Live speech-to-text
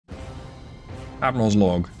Admiral's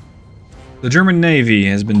log. The German Navy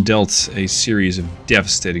has been dealt a series of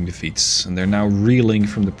devastating defeats, and they're now reeling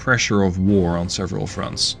from the pressure of war on several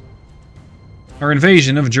fronts. Our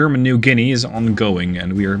invasion of German New Guinea is ongoing,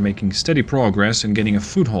 and we are making steady progress in getting a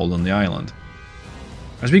foothold on the island.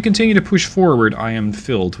 As we continue to push forward, I am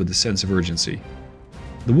filled with a sense of urgency.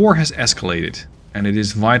 The war has escalated, and it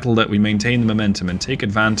is vital that we maintain the momentum and take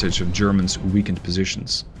advantage of Germans' weakened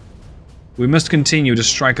positions. We must continue to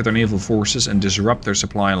strike at their naval forces and disrupt their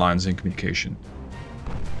supply lines and communication.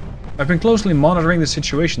 I've been closely monitoring the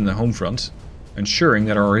situation in the home front, ensuring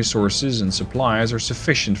that our resources and supplies are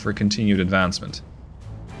sufficient for continued advancement.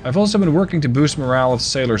 I've also been working to boost morale of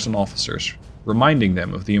sailors and officers, reminding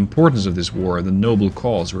them of the importance of this war and the noble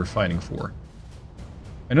cause we're fighting for.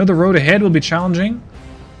 I know the road ahead will be challenging,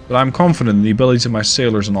 but I'm confident in the abilities of my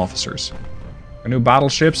sailors and officers. Our new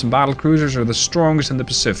battleships and battlecruisers are the strongest in the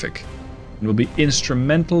Pacific, and will be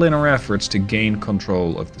instrumental in our efforts to gain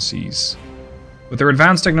control of the seas. With their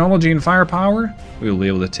advanced technology and firepower, we will be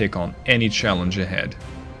able to take on any challenge ahead.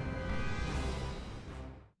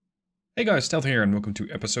 Hey guys, Stealth here, and welcome to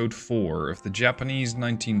episode 4 of the Japanese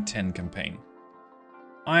 1910 campaign.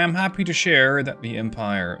 I am happy to share that the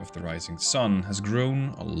Empire of the Rising Sun has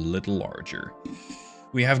grown a little larger.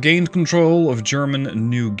 We have gained control of German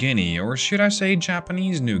New Guinea, or should I say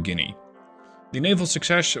Japanese New Guinea. The naval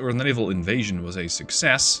success, or the naval invasion, was a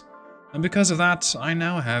success, and because of that, I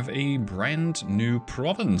now have a brand new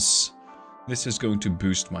province. This is going to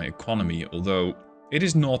boost my economy, although it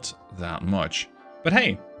is not that much. But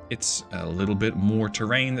hey, it's a little bit more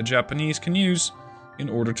terrain the Japanese can use in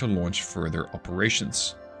order to launch further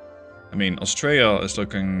operations. I mean, Australia is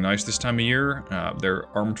looking nice this time of year. Their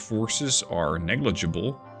armed forces are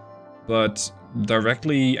negligible, but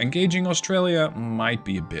directly engaging Australia might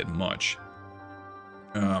be a bit much.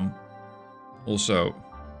 Also,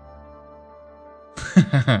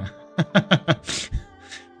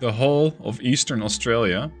 the whole of Eastern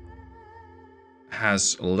Australia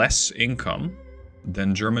has less income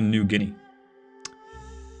than German New Guinea.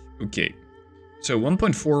 Okay, so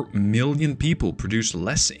 1.4 million people produce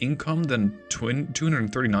less income than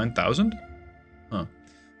 239,000? Huh.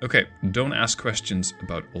 Okay, don't ask questions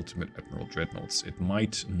about Ultimate Admiral Dreadnoughts. It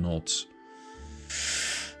might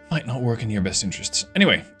not work in your best interests.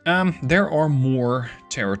 Anyway, there are more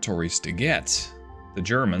territories to get. The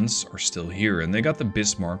Germans are still here, and they got the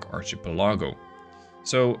Bismarck Archipelago.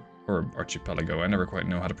 Or Archipelago, I never quite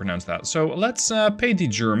know how to pronounce that. So let's pay the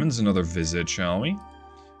Germans another visit, shall we?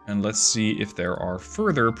 And let's see if there are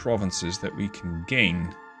further provinces that we can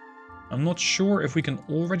gain. I'm not sure if we can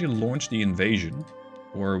already launch the invasion,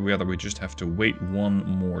 or whether we just have to wait one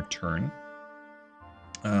more turn.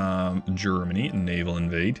 Germany, naval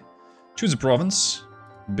invade. Choose a province.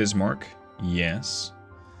 Bismarck, yes.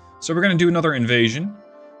 So we're going to do another invasion,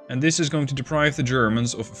 and this is going to deprive the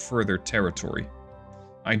Germans of further territory.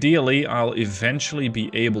 Ideally, I'll eventually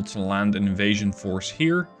be able to land an invasion force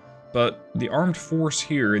here, but the armed force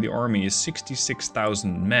here, the army, is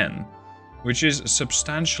 66,000 men, which is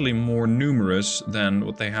substantially more numerous than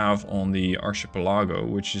what they have on the archipelago,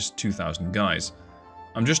 which is 2,000 guys.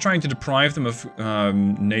 I'm just trying to deprive them of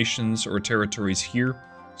nations or territories here,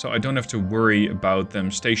 so I don't have to worry about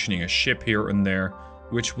them stationing a ship here and there,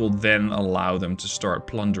 which will then allow them to start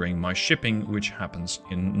plundering my shipping, which happens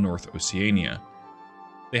in North Oceania.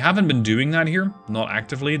 They haven't been doing that here, not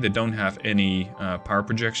actively. They don't have any power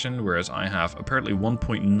projection, whereas I have apparently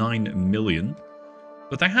 1.9 million.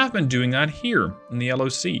 But they have been doing that here in the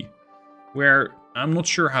LOC, where I'm not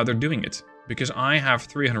sure how they're doing it, because I have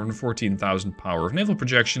 314,000 power of naval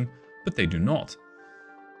projection, but they do not.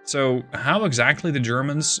 So how exactly the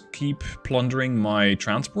Germans keep plundering my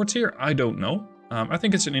transports here, I don't know. I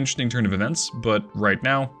think it's an interesting turn of events, but right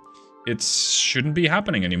now it shouldn't be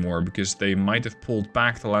happening anymore, because they might have pulled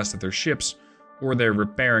back the last of their ships, or they're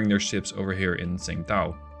repairing their ships over here in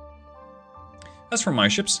Tsingtao. As for my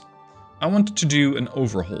ships, I want to do an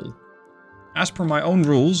overhaul. As per my own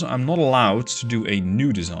rules, I'm not allowed to do a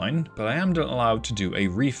new design, but I am allowed to do a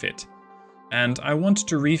refit. And I want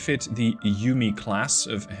to refit the Yumi class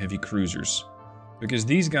of heavy cruisers, because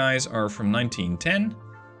these guys are from 1910,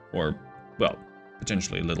 or, well,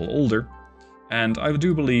 potentially a little older, and I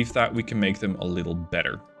do believe that we can make them a little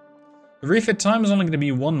better. The refit time is only going to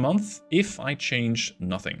be 1 month if I change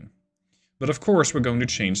nothing. But of course we're going to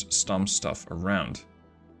change some stuff around.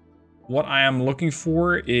 What I am looking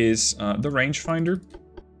for is the rangefinder.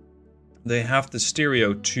 They have the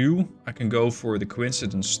stereo 2. I can go for the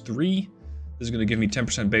coincidence 3. This is going to give me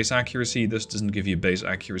 10% base accuracy. This doesn't give you base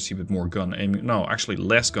accuracy, but more gun aiming. No, actually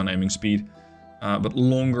less gun aiming speed. but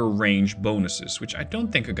longer range bonuses, which I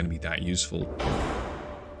don't think are going to be that useful.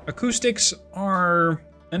 Acoustics are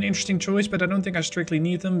an interesting choice, but I don't think I strictly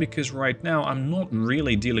need them, because right now I'm not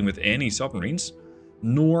really dealing with any submarines,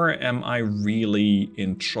 nor am I really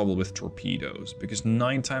in trouble with torpedoes, because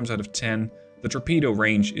 9 times out of 10, the torpedo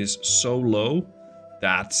range is so low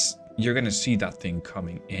that you're going to see that thing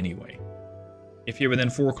coming anyway. If you're within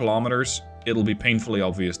 4 kilometers, it'll be painfully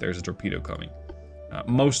obvious there's a torpedo coming.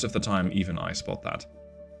 Most of the time, even I spot that.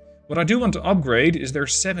 What I do want to upgrade is their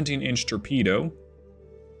 17-inch torpedo.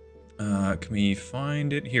 Can we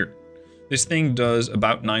find it? Here. This thing does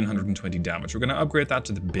about 920 damage. We're going to upgrade that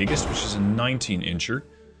to the biggest, which is a 19-incher,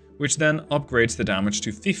 which then upgrades the damage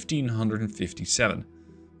to 1557.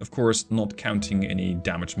 Of course, not counting any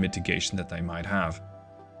damage mitigation that they might have.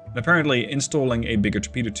 And apparently, installing a bigger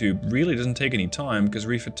torpedo tube really doesn't take any time, because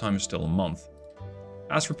refit time is still a month.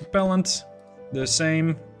 As for propellant, the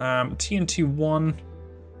same. TNT1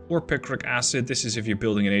 or picric acid. This is if you're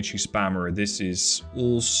building an HE spammer. This is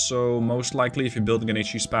also most likely if you're building an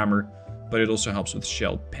HE spammer, but it also helps with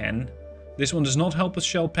shell pen. This one does not help with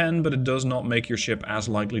shell pen, but it does not make your ship as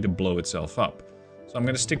likely to blow itself up. So I'm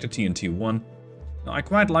going to stick to TNT1. Now, I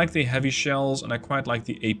quite like the heavy shells, and I quite like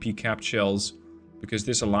the AP capped shells, because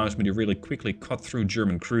this allows me to really quickly cut through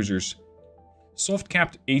German cruisers. Soft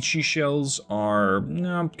capped HE shells are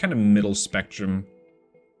kind of middle spectrum.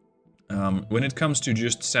 When it comes to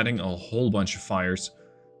just setting a whole bunch of fires,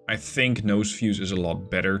 I think nose fuse is a lot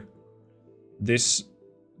better. This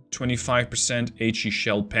 25% HE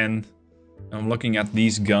shell pen, I'm looking at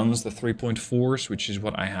these guns, the 3.4s, which is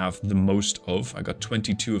what I have the most of. I got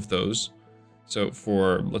 22 of those. So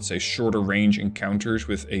for, let's say, shorter range encounters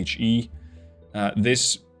with HE,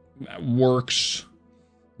 this works,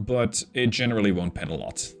 but it generally won't pen a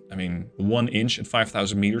lot. I mean, 1 inch at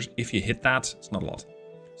 5,000 meters, if you hit that, it's not a lot.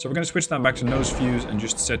 So we're going to switch that back to nose fuse and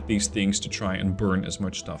just set these things to try and burn as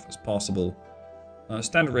much stuff as possible.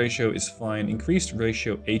 Standard ratio is fine. Increased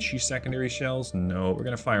ratio HE secondary shells? No, we're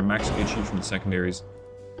going to fire max HE from the secondaries.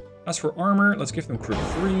 As for armor, let's give them crew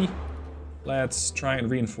 3. Let's try and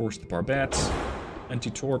reinforce the barbette.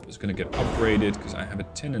 Anti-torp is going to get upgraded because I have a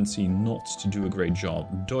tendency not to do a great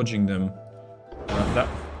job dodging them.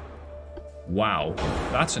 Wow,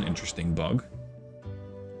 that's an interesting bug.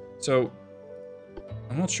 So,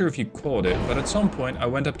 I'm not sure if you caught it, but at some point I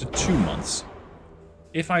went up to 2 months.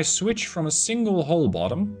 If I switch from a single hull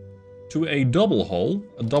bottom to a double hull,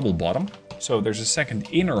 a double bottom, so there's a second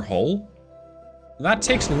inner hull, that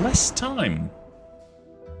takes less time.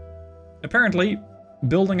 Apparently,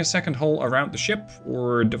 building a second hull around the ship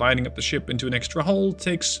or dividing up the ship into an extra hull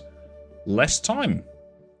takes less time.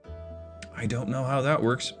 I don't know how that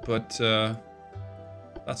works, but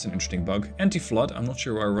that's an interesting bug. Anti-flood, I'm not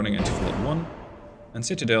sure why we're running Anti-flood 1. And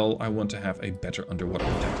Citadel, I want to have a better underwater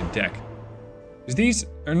protected deck. Because these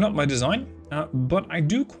are not my design, but I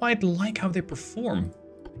do quite like how they perform.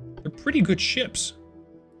 They're pretty good ships.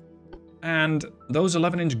 And those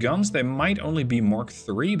 11-inch guns, they might only be Mark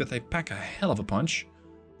III, but they pack a hell of a punch.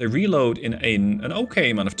 They reload in an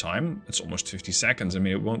okay amount of time. It's almost 50 seconds. I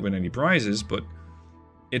mean, it won't win any prizes, but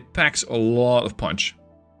it packs a lot of punch.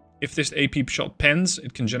 If this AP shot pens,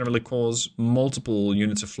 it can generally cause multiple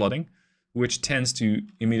units of flooding, which tends to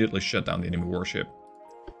immediately shut down the enemy warship.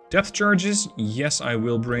 Depth charges, yes, I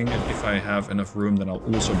will bring, and if I have enough room, then I'll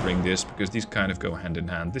also bring this, because these kind of go hand in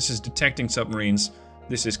hand. This is detecting submarines,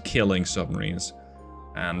 this is killing submarines.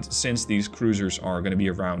 And since these cruisers are going to be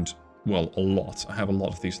around, well, a lot, I have a lot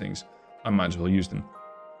of these things, I might as well use them.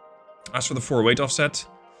 As for the 4 weight offset,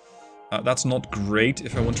 that's not great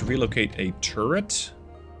if I want to relocate a turret.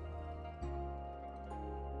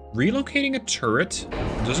 Relocating a turret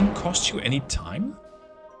doesn't cost you any time?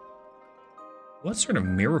 What sort of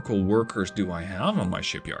miracle workers do I have on my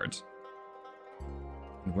shipyards?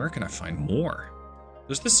 And where can I find more?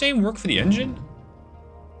 Does the same work for the engine?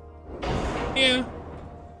 Yeah.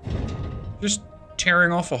 Just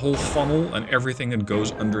tearing off a whole funnel and everything that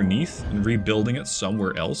goes underneath and rebuilding it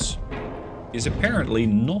somewhere else is apparently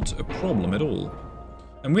not a problem at all.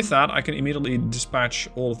 And with that, I can immediately dispatch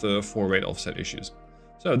all of the 4 weight offset issues.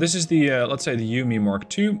 So this is the, let's say the Yumi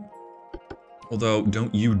Mark II. Although,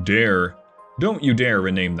 don't you dare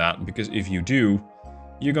rename that, because if you do,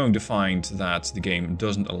 you're going to find that the game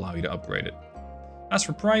doesn't allow you to upgrade it. As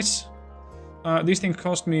for price, these things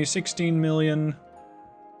cost me 16 million.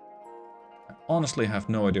 I honestly have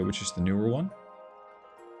no idea which is the newer one.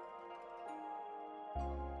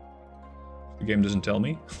 The game doesn't tell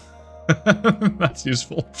me. That's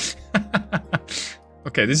useful.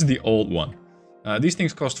 Okay, this is the old one. These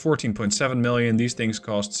things cost 14.7 million, these things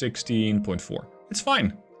cost 16.4. It's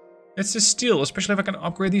fine. It's a steal, especially if I can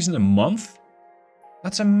upgrade these in a month.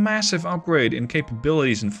 That's a massive upgrade in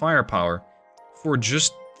capabilities and firepower for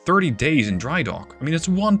just 30 days in dry dock. I mean, it's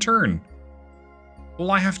one turn. All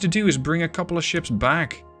I have to do is bring a couple of ships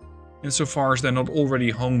back, insofar as they're not already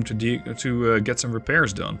home to get some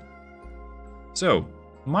repairs done. So,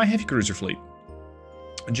 my heavy cruiser fleet.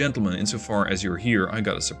 Gentlemen, insofar as you're here, I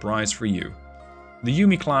got a surprise for you. The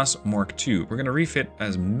Yumi class Mark II. We're going to refit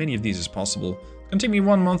as many of these as possible. It's going to take me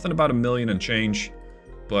 1 month and about $1 million and change,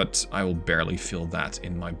 but I will barely fill that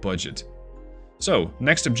in my budget. So,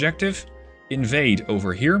 next objective, invade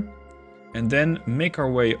over here, and then make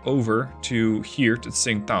our way over to here, to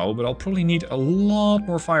Tsingtao, but I'll probably need a lot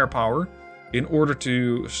more firepower in order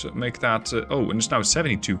to make that, oh, and it's now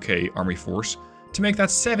 72k army force, to make that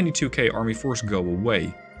 72k army force go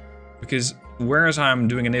away. Because whereas I'm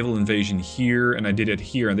doing a naval invasion here, and I did it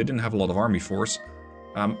here, and they didn't have a lot of army force,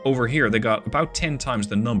 over here they got about 10 times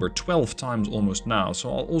the number, 12 times almost now, so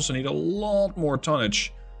I'll also need a lot more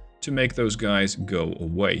tonnage to make those guys go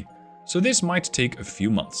away. So this might take a few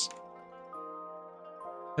months.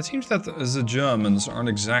 It seems that the Germans aren't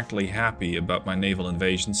exactly happy about my naval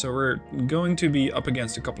invasion, so we're going to be up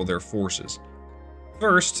against a couple of their forces.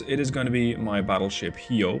 First, it is going to be my battleship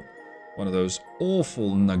Hio, one of those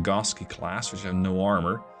awful Nagasaki class, which have no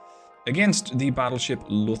armor, against the battleship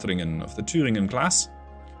Lothringen of the Thüringen class.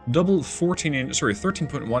 Double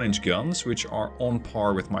 13.1 inch guns, which are on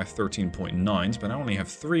par with my 13.9s, but I only have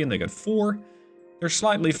 3 and they got 4. They're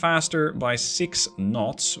slightly faster by 6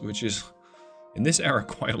 knots, which is, in this era,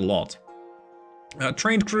 quite a lot.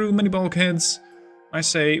 Trained crew, many bulkheads. I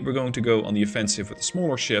say we're going to go on the offensive with the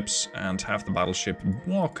smaller ships and have the battleship,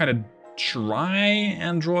 well, kind of try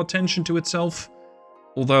and draw attention to itself.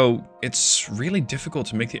 Although, it's really difficult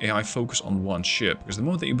to make the AI focus on one ship, because the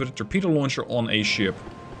moment that you put a torpedo launcher on a ship,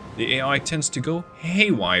 the AI tends to go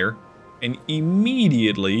haywire and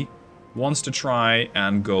immediately wants to try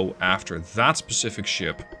and go after that specific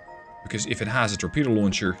ship, because if it has a torpedo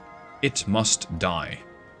launcher, it must die.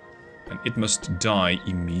 And it must die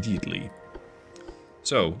immediately.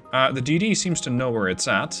 So, the DD seems to know where it's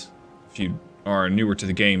at. If you are newer to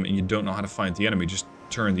the game and you don't know how to find the enemy, just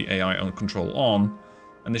turn the AI on control on,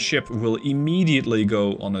 and the ship will immediately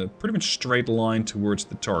go on a pretty much straight line towards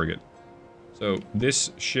the target. So,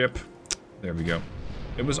 this ship, there we go.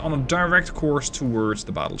 It was on a direct course towards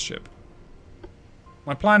the battleship.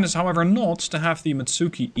 My plan is, however, not to have the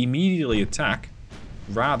Mitsuki immediately attack,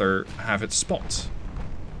 rather have it spot,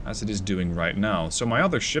 as it is doing right now. So my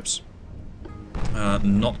other ships,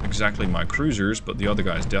 not exactly my cruisers, but the other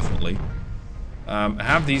guys definitely,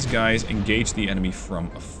 have these guys engage the enemy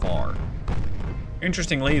from afar.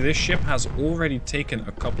 Interestingly, this ship has already taken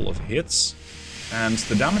a couple of hits, and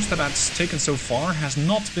the damage that it's taken so far has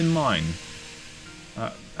not been mine.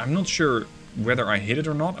 I'm not sure whether I hit it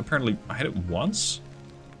or not. Apparently, I hit it once.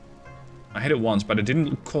 I hit it once, but it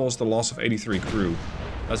didn't cause the loss of 83 crew.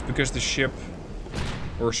 That's because the ship,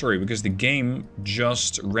 or sorry, because the game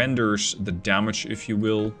just renders the damage, if you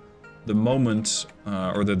will, the moment,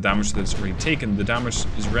 or the damage that's already taken, the damage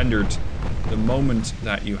is rendered the moment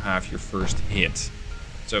that you have your first hit.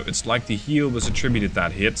 So it's like the heal was attributed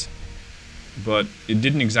that hit, but it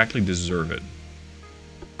didn't exactly deserve it.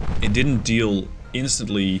 It didn't deal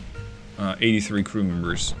instantly 83 crew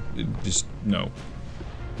members. It just, no.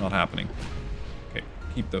 Not happening. Okay,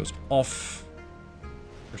 keep those off.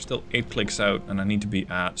 We're still 8 clicks out, and I need to be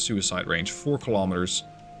at suicide range 4 kilometers.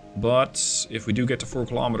 But if we do get to 4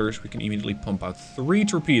 kilometers, we can immediately pump out 3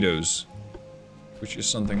 torpedoes, which is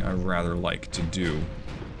something I rather like to do.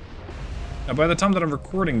 Now, by the time that I'm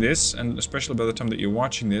recording this, and especially by the time that you're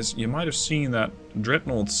watching this, you might have seen that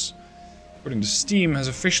Dreadnoughts, according to Steam, has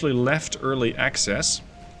officially left early access.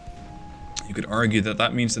 You could argue that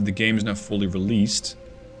that means that the game is now fully released.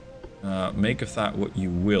 Make of that what you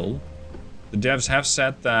will. The devs have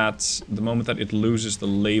said that the moment that it loses the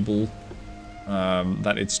label,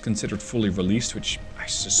 that it's considered fully released, which I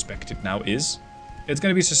suspect it now is. It's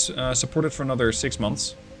going to be supported for another 6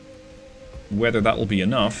 months. Whether that will be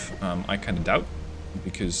enough, I kind of doubt,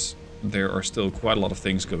 because there are still quite a lot of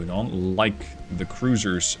things going on, like the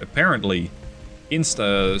cruisers apparently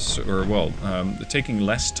taking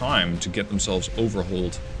less time to get themselves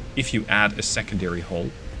overhauled if you add a secondary hull.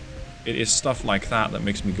 It is stuff like that that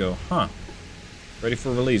makes me go, huh, ready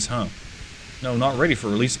for release, huh? No, not ready for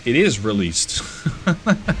release, it is released.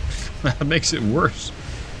 That makes it worse.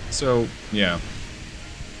 So, yeah,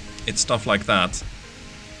 it's stuff like that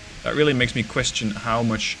that really makes me question how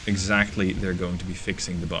much exactly they're going to be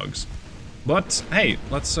fixing the bugs. But hey,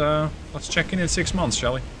 let's check in 6 months,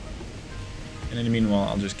 shall we? And in the meanwhile,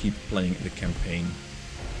 I'll just keep playing the campaign.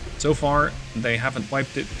 So far, they haven't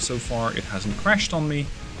wiped it. So far, it hasn't crashed on me.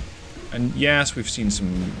 And yes, we've seen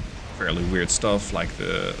some fairly weird stuff, like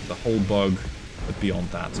the hull bug, but beyond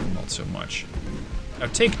that, not so much. Now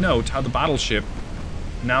take note how the battleship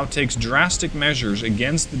now takes drastic measures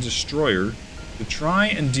against the destroyer to try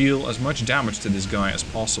and deal as much damage to this guy as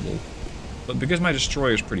possible. But because my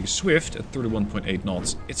destroyer is pretty swift, at 31.8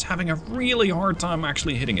 knots, it's having a really hard time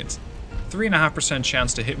actually hitting it. 3.5%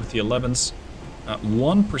 chance to hit with the 11s,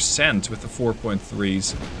 1% with the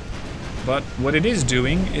 4.3s. But what it is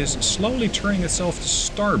doing is slowly turning itself to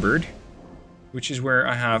starboard, which is where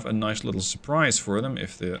I have a nice little surprise for them,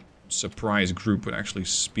 if the surprise group would actually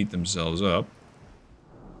speed themselves up.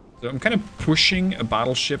 So I'm kind of pushing a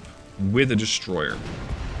battleship with a destroyer.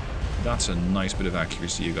 That's a nice bit of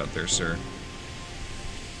accuracy you got there, sir.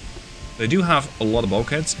 They do have a lot of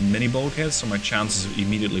bulkheads, many bulkheads, so my chances of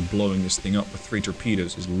immediately blowing this thing up with 3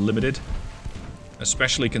 torpedoes is limited.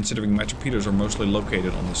 Especially considering my torpedoes are mostly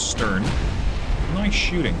located on the stern. Nice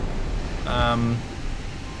shooting.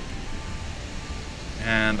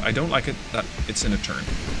 And I don't like it that it's in a turn.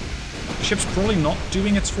 The ship's probably not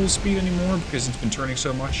doing its full speed anymore because it's been turning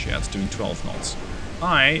so much. Yeah, it's doing 12 knots.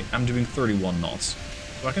 I am doing 31 knots.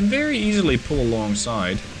 So I can very easily pull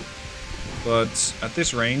alongside. But at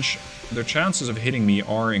this range, their chances of hitting me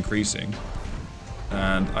are increasing.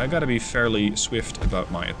 And I gotta be fairly swift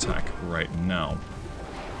about my attack right now.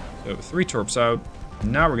 So 3 torps out.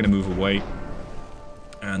 Now we're gonna move away.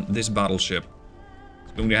 And this battleship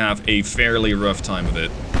is going to have a fairly rough time of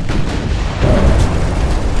it.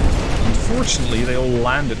 Unfortunately, they all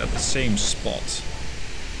landed at the same spot.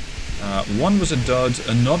 One was a dud,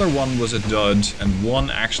 another one was a dud, and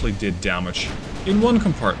one actually did damage in one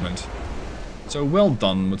compartment. So well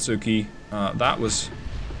done, Mutsuki. That was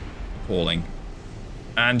appalling.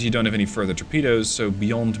 And you don't have any further torpedoes, so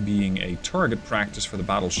beyond being a target practice for the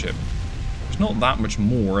battleship, there's not that much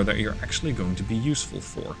more that you're actually going to be useful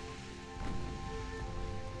for.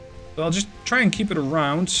 So I'll just try and keep it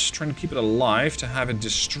around, trying to keep it alive to have it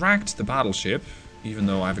distract the battleship, even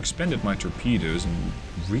though I've expended my torpedoes and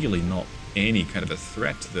really not any kind of a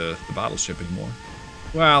threat to the battleship anymore.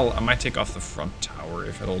 Well, I might take off the front tower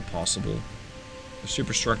if at all possible. The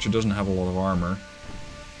superstructure doesn't have a lot of armor.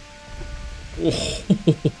 Oh,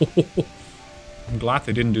 I'm glad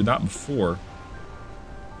they didn't do that before.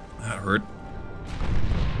 That hurt.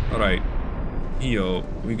 Alright. EO,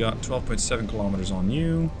 we got 12.7 kilometers on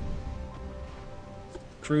you.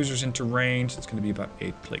 Cruisers into range, it's going to be about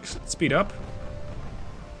 8 clicks. Speed up.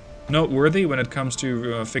 Noteworthy when it comes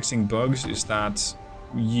to fixing bugs is that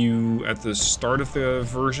you, at the start of the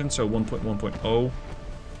version, so 1.1.0,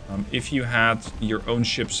 if you had your own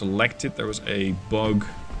ship selected, there was a bug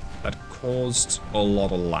that caused a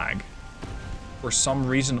lot of lag. For some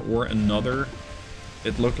reason or another,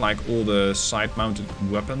 it looked like all the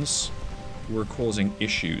side-mounted weapons were causing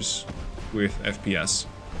issues with FPS.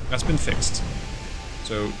 That's been fixed.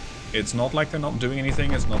 So it's not like they're not doing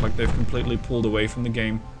anything, it's not like they've completely pulled away from the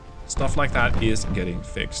game. Stuff like that is getting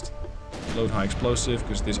fixed. Load high explosive,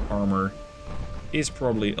 because this armor is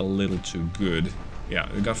probably a little too good. Yeah,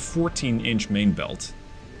 we got 14-inch main belt.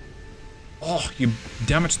 Oh, you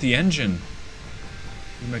damaged the engine.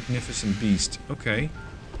 You magnificent beast. Okay.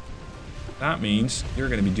 That means you're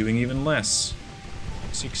going to be doing even less.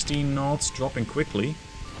 16 knots, dropping quickly.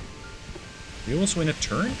 Are you also in a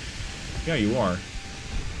turn? Yeah, you are.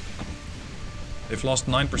 They've lost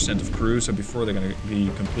 9% of crew, so before they're going to be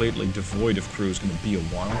completely devoid of crew is going to be a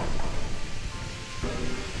while.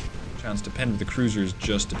 Chance to pen with the cruiser is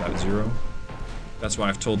just about 0. That's why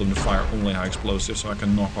I've told them to fire only high explosives, so I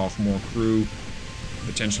can knock off more crew,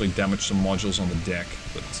 potentially damage some modules on the deck,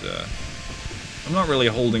 but I'm not really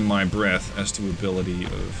holding my breath as to ability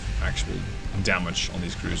of actual damage on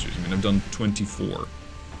these cruisers. I mean, I've done 24.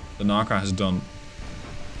 The Naka has done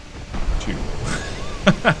 2.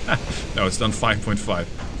 No, it's done 5.5.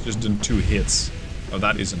 It's just done 2 hits. Oh,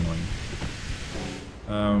 that is annoying.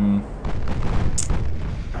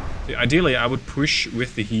 Ideally, I would push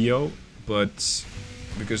with the Hio, but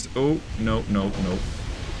because... Oh, no,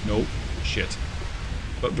 shit.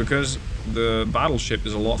 But because the battleship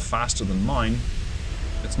is a lot faster than mine,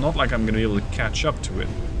 it's not like I'm going to be able to catch up to it.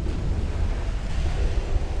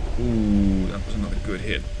 Ooh, that was not a good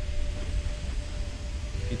hit.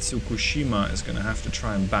 Itsukushima is going to have to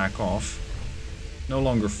try and back off. No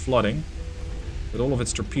longer flooding, but all of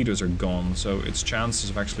its torpedoes are gone, so its chances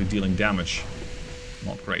of actually dealing damage,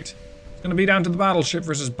 not great. It's going to be down to the battleship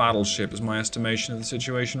versus battleship is my estimation of the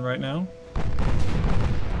situation right now.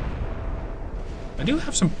 I do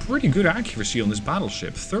have some pretty good accuracy on this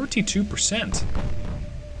battleship, 32%.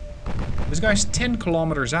 This guy's 10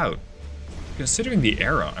 kilometers out. Considering the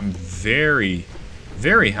era, I'm very,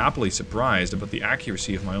 very happily surprised about the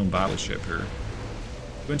accuracy of my own battleship here.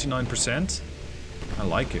 29%? I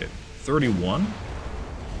like it. 31?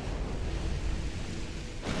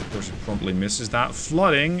 Of course it promptly misses that.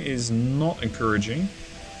 Flooding is not encouraging.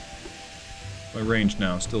 My range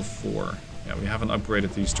now, still 4. Yeah, we haven't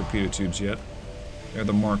upgraded these torpedo tubes yet. They're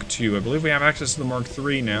the Mark II. I believe we have access to the Mark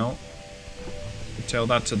III now. We tell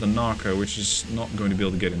that to the Naka, which is not going to be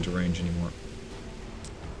able to get into range anymore.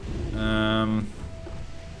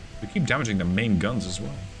 We keep damaging the main guns as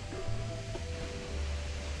well.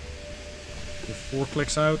 We're 4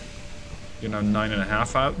 clicks out. You're now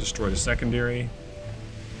 9.5 out. Destroy the secondary.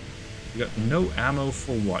 We got no ammo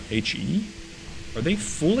for what? HE? Are they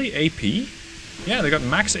fully AP? Yeah, they got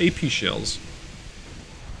max AP shells.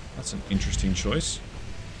 That's an interesting choice.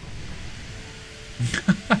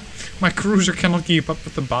 My cruiser cannot keep up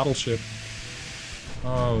with the battleship.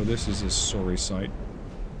 Oh, this is a sorry sight.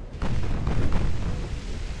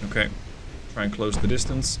 Okay. Try and close the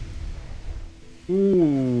distance.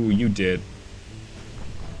 Ooh, you did.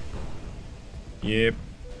 Yep.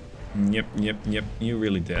 Yep. You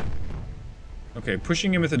really did. Okay,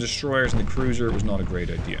 pushing him with the destroyers and the cruiser was not a great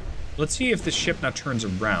idea. Let's see if this ship now turns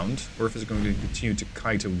around, or if it's going to continue to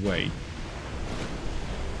kite away.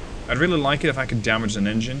 I'd really like it if I could damage an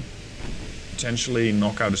engine. Potentially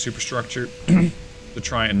knock out a superstructure to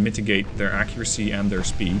try and mitigate their accuracy and their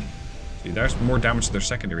speed. See, there's more damage to their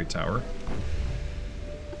secondary tower.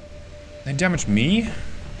 They damage me?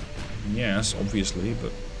 Yes, obviously,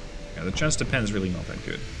 but yeah, the chance to pen is really not that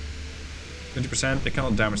good. 20%, they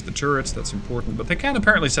cannot damage the turrets, that's important, but they can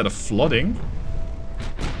apparently set a flooding.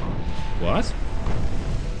 What?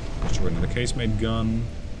 Destroy another casemate gun.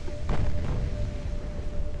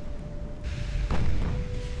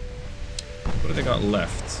 What have they got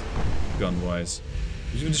left, gun-wise?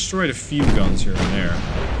 We've destroyed a few guns here and there.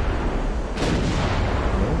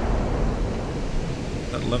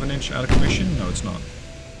 That 11-inch out of commission? No, it's not.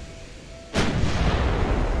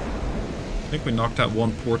 I think we knocked out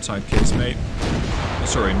one portside casemate. Oh,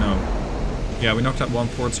 sorry, no. Yeah, we knocked out one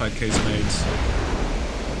portside casemate.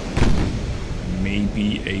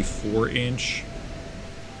 Maybe a 4-inch.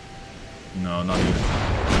 No, not even.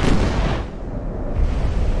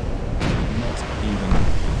 Not even.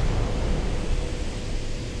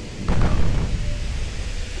 No.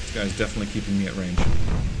 This guy's definitely keeping me at range.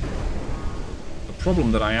 The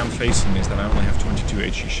problem that I am facing is that I only have 22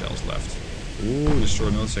 HE shells left. Ooh,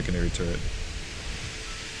 destroyed another secondary turret.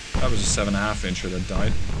 That was a 7.5-incher that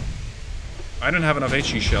died. I don't have enough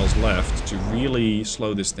HE shells left to really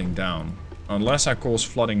slow this thing down. Unless I cause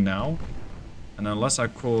flooding now, and unless I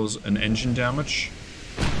cause an engine damage,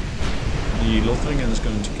 the LordenIII is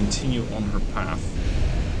going to continue on her path.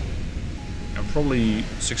 And probably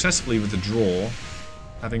successfully withdraw,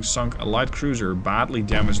 having sunk a light cruiser, badly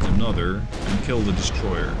damaged another, and killed a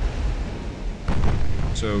destroyer.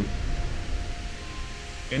 So,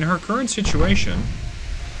 in her current situation,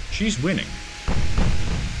 she's winning.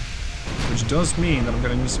 Which does mean that I'm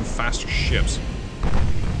going to need some faster ships.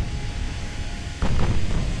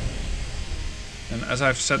 And as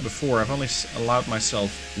I've said before, I've only allowed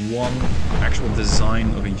myself one actual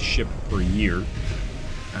design of a ship per year.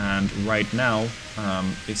 And right now,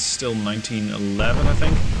 it's still 1911, I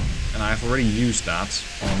think. And I've already used that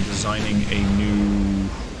on designing a new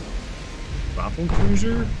battle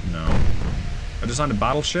cruiser? No. I designed a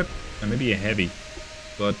battleship and maybe a heavy.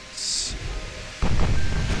 But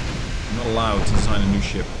I'm not allowed to design a new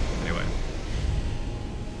ship. Anyway.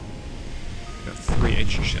 Got 3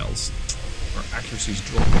 HE shells. Our accuracy's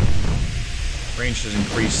dropping. Range has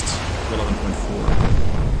increased to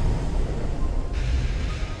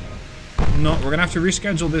 11.4. No, we're gonna have to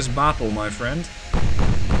reschedule this battle, my friend.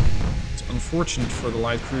 It's unfortunate for the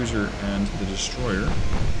light cruiser and the destroyer.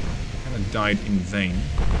 They kind of died in vain.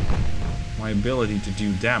 My ability to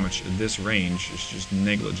do damage at this range is just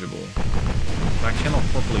negligible. I cannot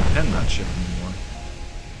properly pen that ship anymore.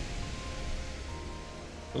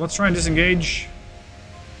 So let's try and disengage.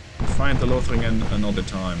 And find the LordenIII another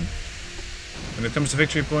time. When it comes to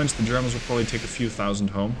victory points, the Germans will probably take a few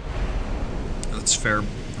thousand home. That's fair.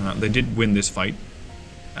 They did win this fight.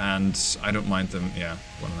 And I don't mind them, yeah,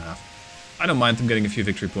 1.5. I don't mind them getting a few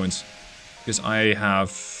victory points. Because I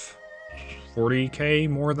have 40k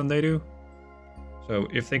more than they do. So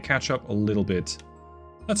if they catch up a little bit,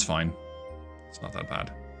 that's fine. It's not that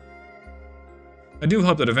bad. I do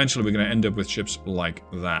hope that eventually we're going to end up with ships like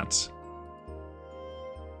that.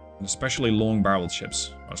 Especially long-barreled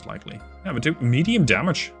ships, most likely. Yeah, but do medium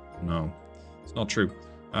damage? No, it's not true.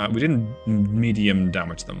 We didn't medium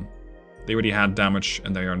damage them. They already had damage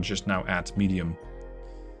and they are just now at medium.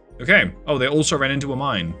 Okay. Oh, they also ran into a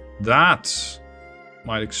mine. That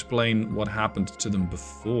might explain what happened to them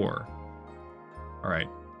before. Alright.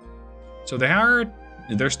 So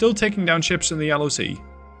they're still taking down ships in the LOC.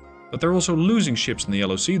 But they're also losing ships in the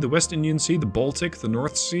LOC, the West Indian Sea, the Baltic, the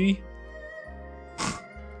North Sea.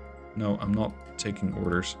 No, I'm not taking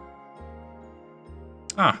orders.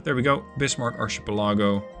 Ah, there we go. Bismarck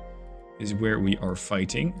Archipelago is where we are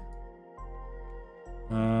fighting.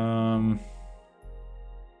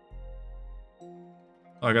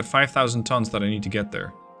 Oh, I got 5,000 tons that I need to get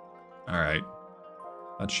there. Alright.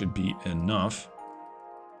 That should be enough.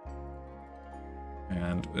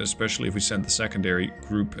 And especially if we send the secondary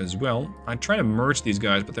group as well. I'd try to merge these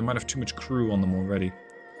guys, but they might have too much crew on them already.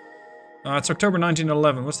 It's October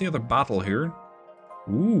 1911. What's the other battle here?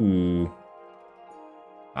 Ooh.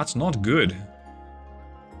 That's not good.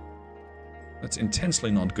 That's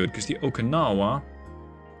intensely not good, because the Okinawa...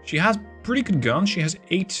 She has pretty good guns. She has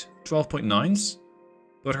 8 12.9s.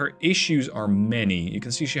 But her issues are many. You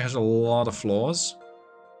can see she has a lot of flaws.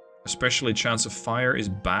 Especially chance of fire is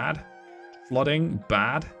bad. Flooding,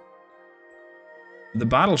 bad. The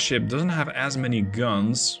battleship doesn't have as many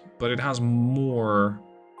guns, but it has more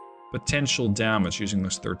potential damage using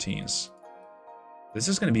those 13s. This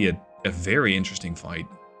is going to be a very interesting fight.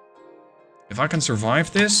 If I can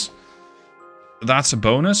survive this, that's a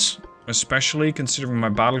bonus. Especially considering my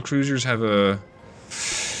battlecruisers have a...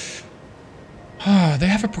 they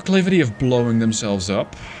have a proclivity of blowing themselves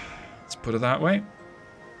up. Let's put it that way.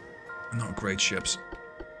 Not great ships.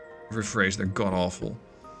 Rephrase, they're god-awful.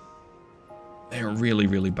 They are really,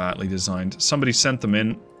 really badly designed. Somebody sent them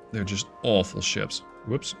in. They're just awful ships.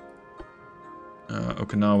 Whoops.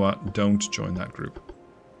 Okinawa, don't join that group.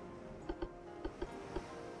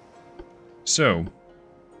 So,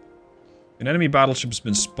 an enemy battleship has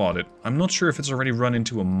been spotted. I'm not sure if it's already run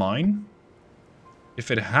into a mine.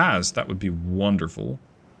 If it has, that would be wonderful.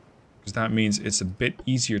 Because that means it's a bit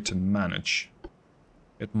easier to manage.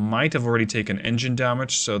 It might have already taken engine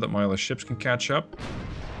damage so that my other ships can catch up.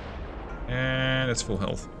 And it's full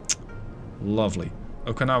health. Lovely.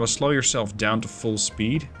 Okinawa, slow yourself down to full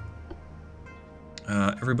speed.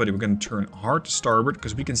 Everybody, we're going to turn hard to starboard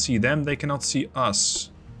because we can see them. They cannot see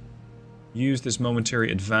us. Use this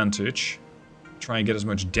momentary advantage. Try and get as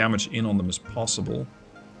much damage in on them as possible.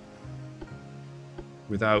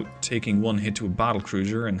 Without taking one hit to a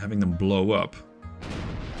battlecruiser and having them blow up.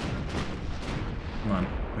 Come on,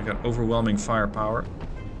 we got overwhelming firepower.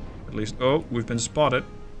 At least, oh, we've been spotted.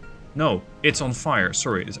 No, it's on fire.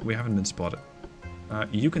 Sorry, we haven't been spotted.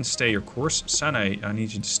 You can stay your course. Sanae, I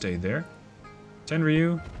need you to stay there.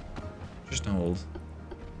 Tenryu, just hold.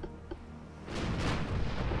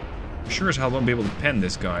 We sure as hell won't be able to pen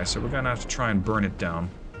this guy, so we're gonna have to try and burn it down.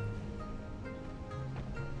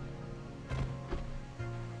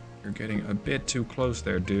 You're getting a bit too close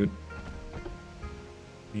there, dude.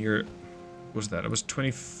 You're... What was that? It was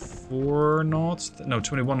 24 knots? No,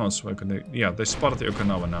 21 knots. So I could, yeah, they spotted the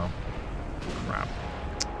Okinawa now. Crap.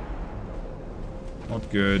 Not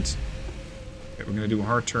good. Okay, we're gonna do a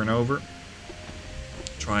hard turnover.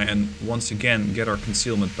 Try and once again get our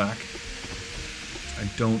concealment back. I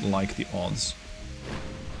don't like the odds.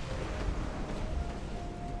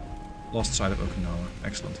 Lost sight of Okinawa.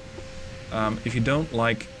 Excellent. If you don't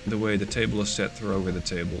like the way the table is set, throw over the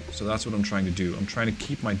table. So that's what I'm trying to do. I'm trying to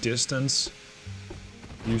keep my distance.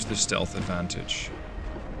 Use the stealth advantage.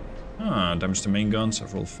 Ah, damage to main gun,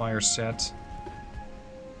 several fire set.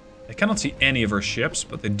 They cannot see any of our ships,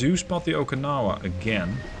 but they do spot the Okinawa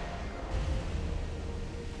again.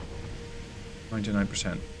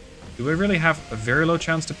 99%. Do we really have a very low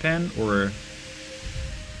chance to pen, or...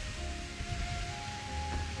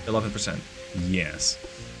 11%? Yes.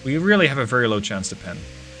 We really have a very low chance to pen.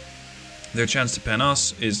 Their chance to pen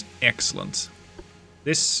us is excellent.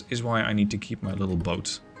 This is why I need to keep my little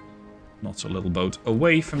boat, not so little boat,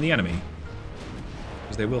 away from the enemy.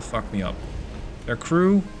 Because they will fuck me up. Their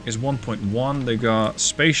crew is 1.1. They got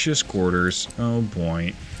spacious quarters. Oh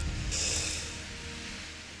boy.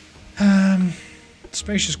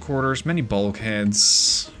 Spacious quarters, many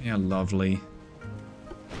bulkheads. Yeah, lovely.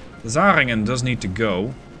 The Zaringen does need to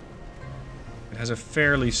go. It has a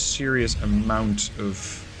fairly serious amount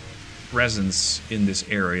of presence in this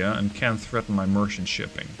area and can threaten my merchant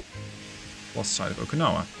shipping. Lost sight of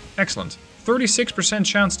Okinawa. Excellent. 36%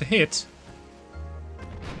 chance to hit.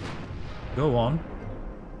 Go on.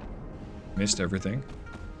 Missed everything.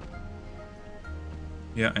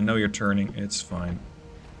 Yeah, I know you're turning. It's fine.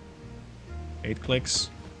 8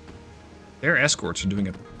 clicks. Their escorts are doing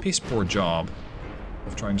a piss poor job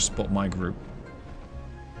of trying to spot my group.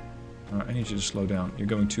 I need you to slow down. You're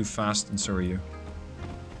going too fast, and so are you.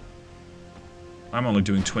 I'm only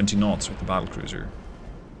doing 20 knots with the battlecruiser.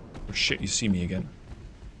 Oh shit, you see me again.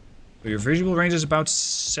 So your visual range is about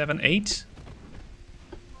 7-8.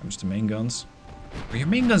 Comes to main guns. Are your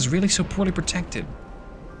main guns really so poorly protected?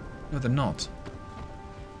 No, they're not.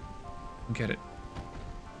 Get it.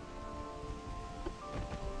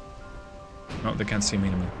 Oh, they can't see me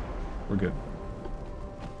anymore. We're good.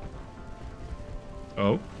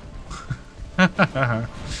 Oh.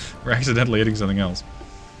 We're accidentally hitting something else.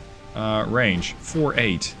 Range,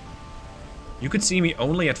 4.8. You could see me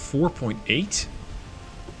only at 4.8?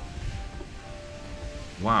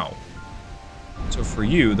 Wow. So for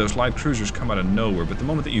you, those light cruisers come out of nowhere, but the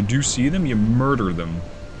moment that you do see them, you murder them.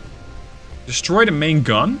 Destroy the main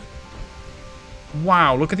gun?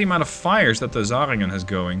 Wow, look at the amount of fires that the Zaringen has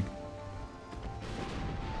going.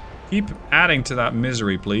 Keep adding to that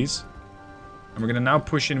misery, please. And we're going to now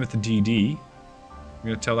push in with the DD. I'm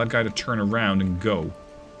going to tell that guy to turn around and go.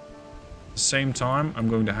 At the same time, I'm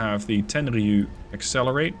going to have the Tenryu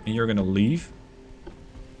accelerate, and you're going to leave.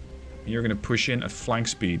 And you're going to push in at flank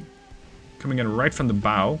speed. Coming in right from the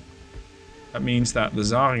bow. That means that the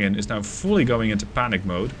Zaringen is now fully going into panic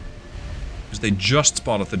mode. Because they just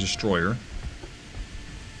spotted the destroyer.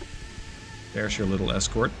 There's your little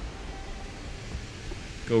escort.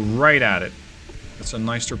 Go right at it. That's a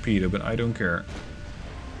nice torpedo, but I don't care.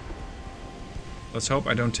 Let's hope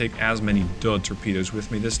I don't take as many dud torpedoes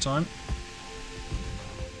with me this time.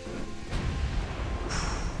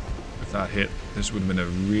 If that hit, this would have been a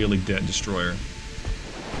really dead destroyer.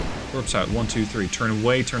 Corpse out. 1, 2, 3. Turn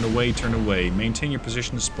away, turn away, turn away. Maintain your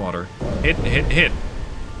position to spotter. Hit, hit, hit.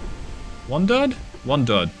 1 dud? 1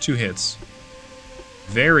 dud. 2 hits.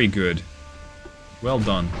 Very good. Well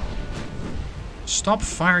done. Stop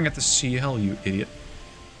firing at the CL, you idiot.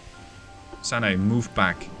 Sanae, move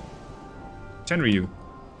back. Tenryu.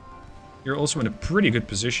 You're also in a pretty good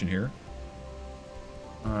position here.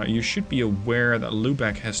 You should be aware that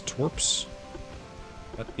Lubeck has torps.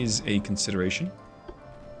 That is a consideration.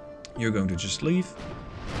 You're going to just leave.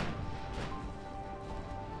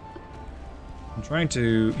 I'm trying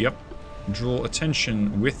to, draw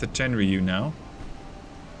attention with the Tenryu now.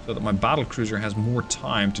 So that my battlecruiser has more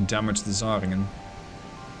time to damage the Zaringen.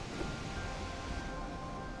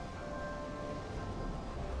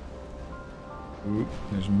 Ooh,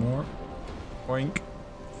 there's more. Oink.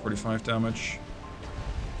 45 damage.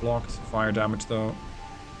 Blocked. Fire damage though.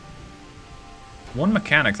 One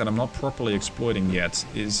mechanic that I'm not properly exploiting yet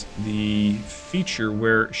is the feature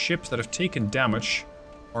where ships that have taken damage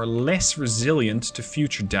are less resilient to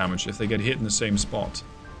future damage if they get hit in the same spot.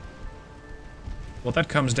 What that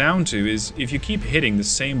comes down to is if you keep hitting the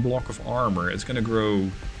same block of armor, it's going to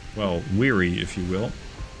grow, well, weary, if you will.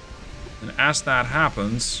 And as that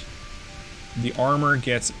happens, the armor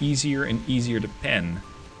gets easier and easier to pen.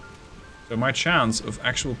 So my chance of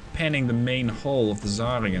actual penning the main hull of the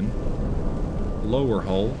Zaringen, lower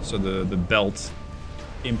hull, so the belt,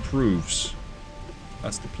 improves.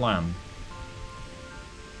 That's the plan.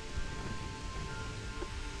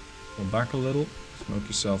 Pull back a little, smoke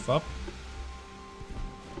yourself up.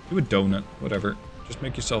 Do a donut, whatever. Just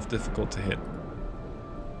make yourself difficult to hit.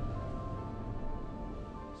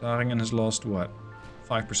 Zaringen has lost, what?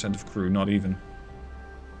 5% of crew, not even.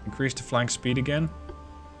 Increase the flank speed again.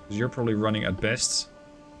 Because you're probably running at best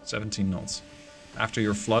 17 knots. After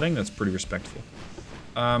your flooding, that's pretty respectful.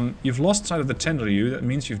 You've lost sight of the Tenryu. That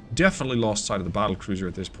means you've definitely lost sight of the battlecruiser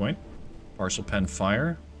at this point. Partial pen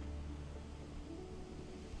fire.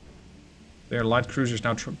 Their light cruiser's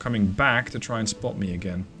now coming back to try and spot me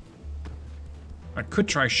again. I could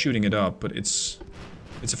try shooting it up, but it's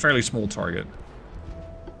a fairly small target.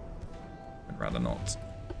 I'd rather not.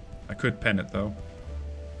 I could pen it though.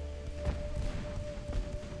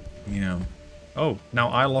 Yeah. Oh, now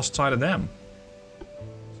I lost sight of them.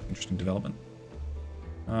 Interesting development.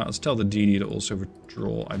 Let's tell the DD to also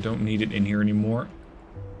withdraw. I don't need it in here anymore.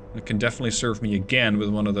 It can definitely serve me again with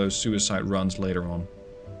one of those suicide runs later on.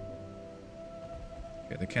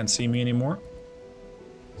 Okay, they can't see me anymore.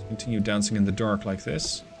 Let's continue dancing in the dark like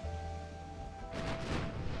this.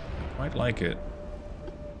 I quite like it.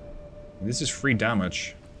 This is free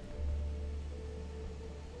damage.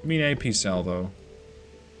 Give me an AP salvo.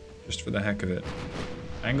 Just for the heck of it.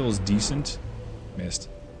 Angle is decent. Missed.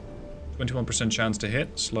 21% chance to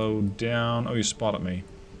hit. Slow down. Oh, you spotted me.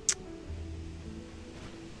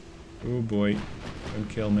 Oh boy. Don't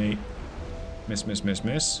kill me. Miss, miss, miss,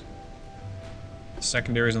 miss. The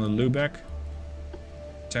secondaries on the Lubeck.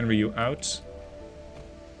 Tenryu out.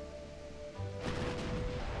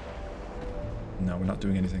 No, we're not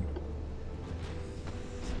doing anything.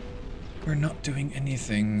 We're not doing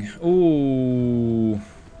anything. Oh,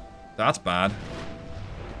 that's bad.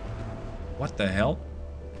 What the hell?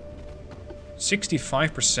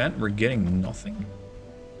 65%, we're getting nothing?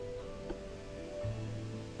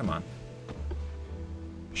 Come on.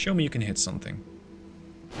 Show me you can hit something.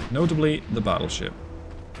 Notably, the battleship.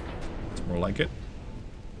 It's more like it.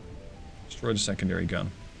 Destroy the secondary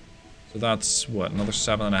gun. So that's, what, another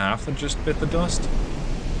 7.5 that just bit the dust?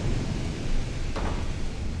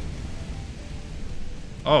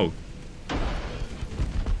 Oh.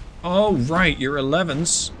 Oh, right, your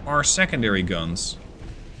 11s are secondary guns.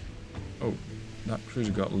 Oh, that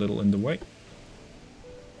cruiser got a little in the way.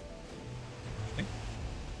 I think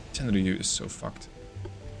 10 is so fucked.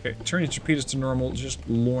 Okay, turn your torpedoes to normal, just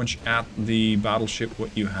launch at the battleship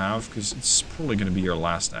what you have, because it's probably going to be your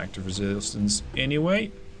last act of resistance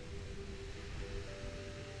anyway.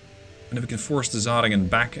 And if we can force the Zaringen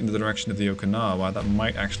back into the direction of the Okinawa, that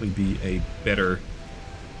might actually be a better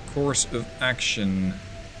course of action.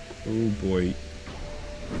 Oh boy.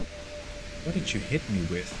 What did you hit me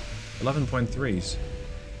with? 11.3s.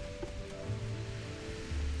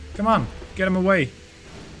 Come on, get them away.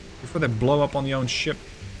 Before they blow up on their own ship.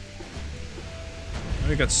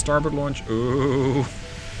 We got starboard launch. Oh,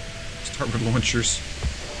 starboard launchers.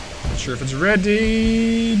 Not sure if it's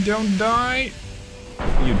ready. Don't die.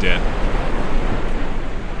 You dead.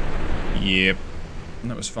 Yep.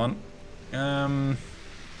 That was fun.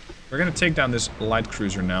 We're gonna take down this light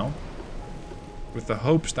cruiser now. With the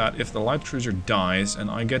hopes that if the light cruiser dies and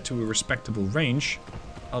I get to a respectable range,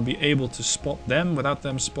 I'll be able to spot them without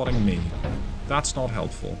them spotting me. That's not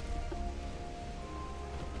helpful.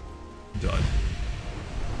 Dud.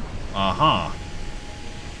 Aha!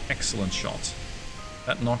 Excellent shot.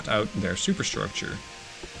 That knocked out their superstructure.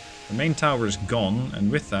 The main tower is gone, and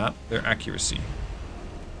with that, their accuracy.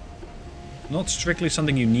 Not strictly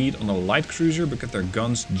something you need on a light cruiser, because their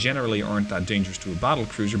guns generally aren't that dangerous to a battle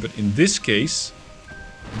cruiser, but in this case,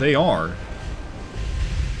 they are.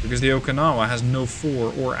 Because the Okinawa has no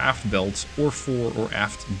fore or aft belt, or fore or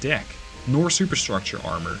aft deck, nor superstructure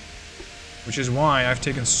armor. Which is why I've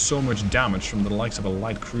taken so much damage from the likes of a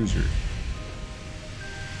light cruiser.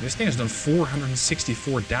 This thing has done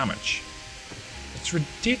 464 damage. It's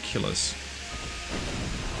ridiculous.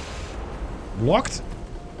 Blocked?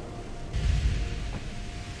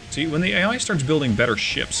 See, when the AI starts building better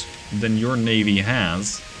ships than your navy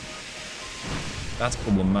has, that's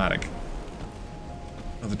problematic.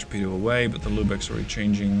 Another torpedo away, but the Lubeck's already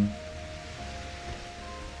changing.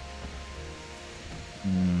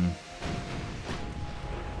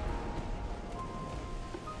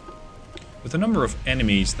 With the number of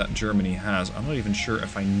enemies that Germany has, I'm not even sure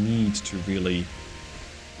if I need to really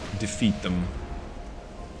defeat them.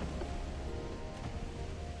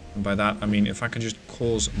 And by that, I mean if I can just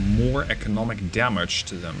cause more economic damage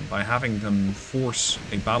to them by having them force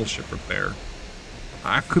a battleship repair,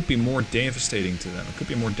 I could be more devastating to them. It could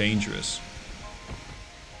be more dangerous.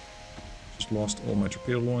 Just lost all my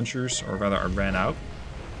torpedo launchers, or rather I ran out.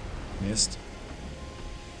 Missed.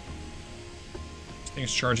 This thing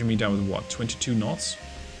is charging me down with what, 22 knots?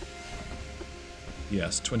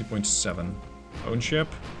 Yes, 20.7. Own ship,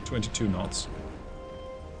 22 knots.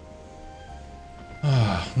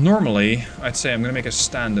 Normally, I'd say I'm gonna make a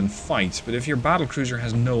stand and fight, but if your battlecruiser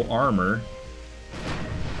has no armor...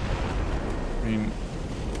 I mean...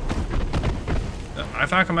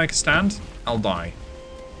 If I can make a stand, I'll die.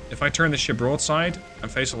 If I turn the ship broadside and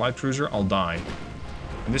face a light cruiser, I'll die.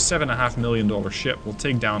 And this $7.5 million ship will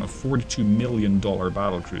take down a $42 million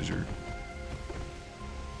battlecruiser.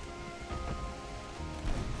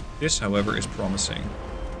 This, however, is promising.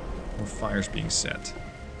 More fires being set.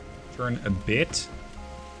 Turn a bit.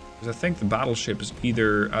 Because I think the battleship is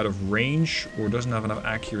either out of range or doesn't have enough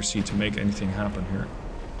accuracy to make anything happen here.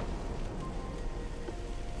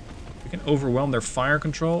 If we can overwhelm their fire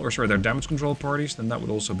control, or sorry, their damage control parties, then that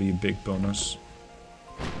would also be a big bonus.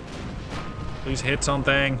 Please hit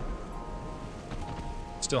something.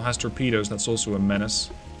 Still has torpedoes, that's also a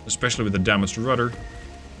menace. Especially with the damaged rudder.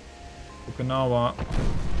 Okinawa.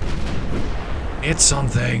 Hit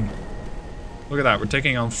something! Look at that, we're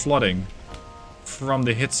taking on flooding from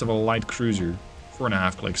the hits of a light cruiser.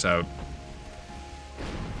 4.5 clicks out.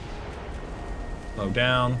 Slow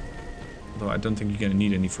down. Although I don't think you're going to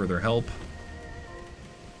need any further help.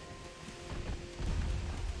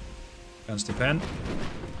 Against the pen.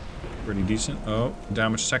 Pretty decent. Oh,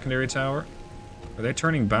 damaged secondary tower. Are they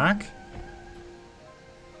turning back?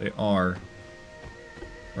 They are.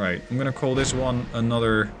 Right, I'm going to call this one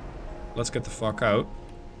another... Let's get the fuck out.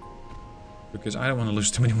 Because I don't want to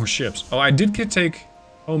lose too many more ships. Oh, I did take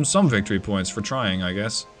home some victory points for trying, I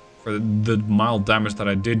guess. For the mild damage that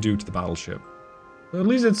I did do to the battleship. But at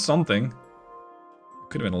least it's something.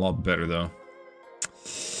 Could have been a lot better, though.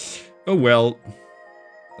 Oh well.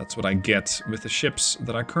 That's what I get with the ships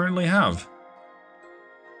that I currently have.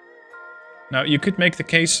 Now, you could make the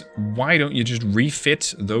case, why don't you just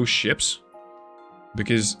refit those ships?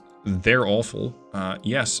 Because they're awful.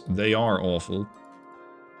 Yes, they are awful.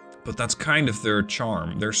 But that's kind of their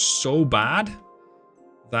charm. They're so bad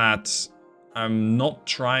that I'm not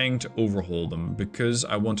trying to overhaul them because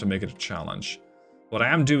I want to make it a challenge. What I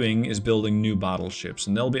am doing is building new battleships,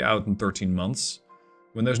 and they'll be out in 13 months.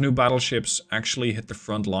 When those new battleships actually hit the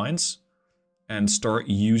front lines and start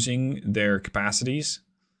using their capacities,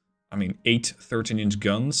 I mean 8 13-inch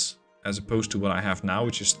guns as opposed to what I have now,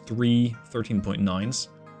 which is 3 13.9s.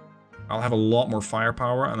 I'll have a lot more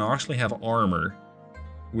firepower, and I'll actually have armor,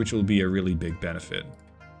 which will be a really big benefit.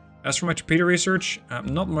 As for my torpedo research,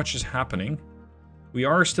 not much is happening. We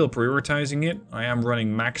are still prioritizing it. I am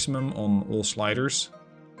running maximum on all sliders.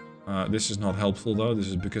 This is not helpful though. This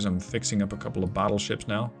is because I'm fixing up a couple of battleships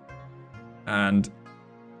now. And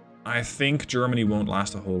I think Germany won't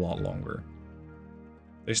last a whole lot longer.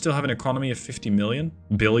 They still have an economy of 50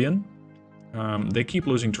 billion. They keep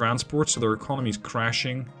losing transport, so their economy is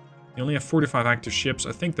crashing. They only have 45 active ships.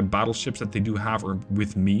 I think the battleships that they do have are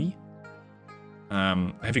with me.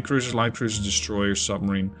 Heavy cruisers, light cruisers, destroyers,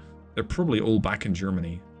 submarine. They're probably all back in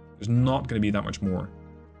Germany. There's not going to be that much more.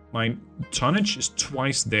 My tonnage is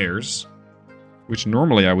twice theirs, which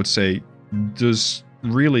normally I would say does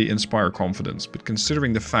really inspire confidence. But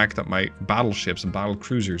considering the fact that my battleships and battle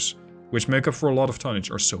cruisers, which make up for a lot of tonnage,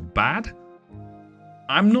 are so bad,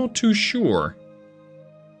 I'm not too sure.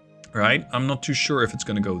 Right? I'm not too sure if it's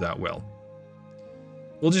going to go that well.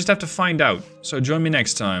 We'll just have to find out. So join me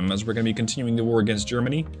next time as we're going to be continuing the war against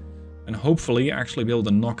Germany. And hopefully actually be able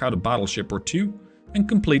to knock out a battleship or two and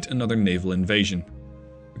complete another naval invasion.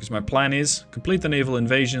 Because my plan is complete the naval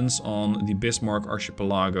invasions on the Bismarck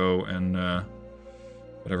Archipelago and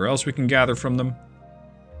whatever else we can gather from them.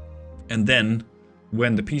 And then,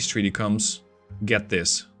 when the peace treaty comes, get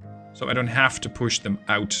this. So I don't have to push them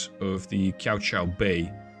out of the Kiao Chau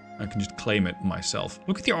Bay. I can just claim it myself.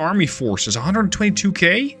 Look at the army forces,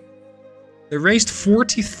 122k? They raised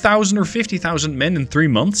 40,000 or 50,000 men in 3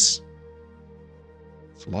 months.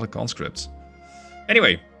 It's a lot of conscripts.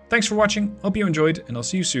 Anyway, thanks for watching, hope you enjoyed, and I'll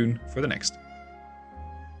see you soon for the next.